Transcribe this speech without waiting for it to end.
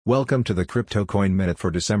Welcome to the Crypto Coin Minute for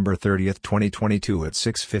December 30, 2022 at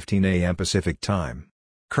 6:15 a.m. Pacific Time.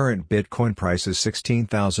 Current Bitcoin price is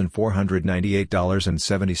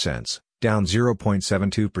 $16,498.70, down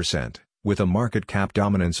 0.72%, with a market cap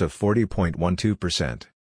dominance of 40.12%.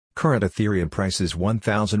 Current Ethereum price is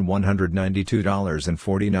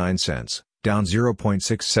 $1,192.49, down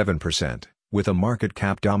 0.67%, with a market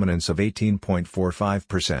cap dominance of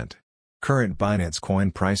 18.45%. Current Binance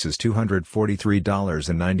Coin price is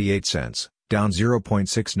 $243.98, down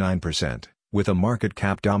 0.69%, with a market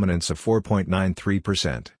cap dominance of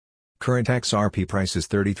 4.93%. Current XRP price is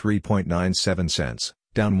 33.97 cents,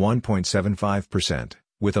 down 1.75%,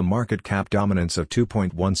 with a market cap dominance of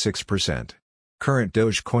 2.16%. Current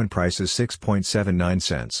Dogecoin price is 6.79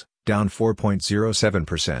 cents, down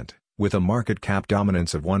 4.07%, with a market cap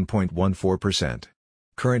dominance of 1.14%.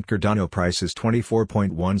 Current Cardano price is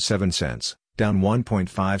 24.17 cents, down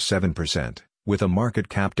 1.57%, with a market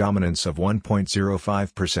cap dominance of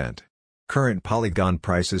 1.05%. Current Polygon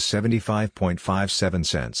price is 75.57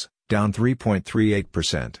 cents, down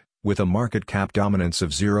 3.38%, with a market cap dominance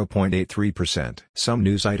of 0.83%. Some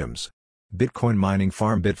news items. Bitcoin mining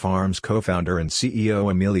farm Bitfarms co-founder and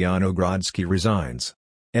CEO Emiliano Grodzki resigns.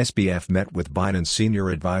 SBF met with Biden's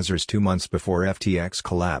senior advisors 2 months before FTX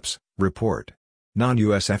collapse, report.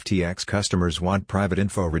 Non-US FTX customers want private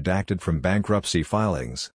info redacted from bankruptcy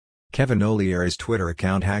filings. Kevin O'Leary's Twitter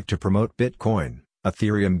account hacked to promote Bitcoin,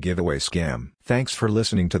 Ethereum giveaway scam. Thanks for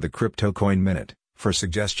listening to the Crypto Coin Minute. For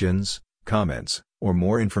suggestions, comments, or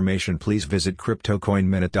more information, please visit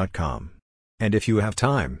CryptoCoinMinute.com. And if you have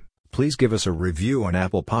time, please give us a review on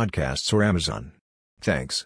Apple Podcasts or Amazon. Thanks.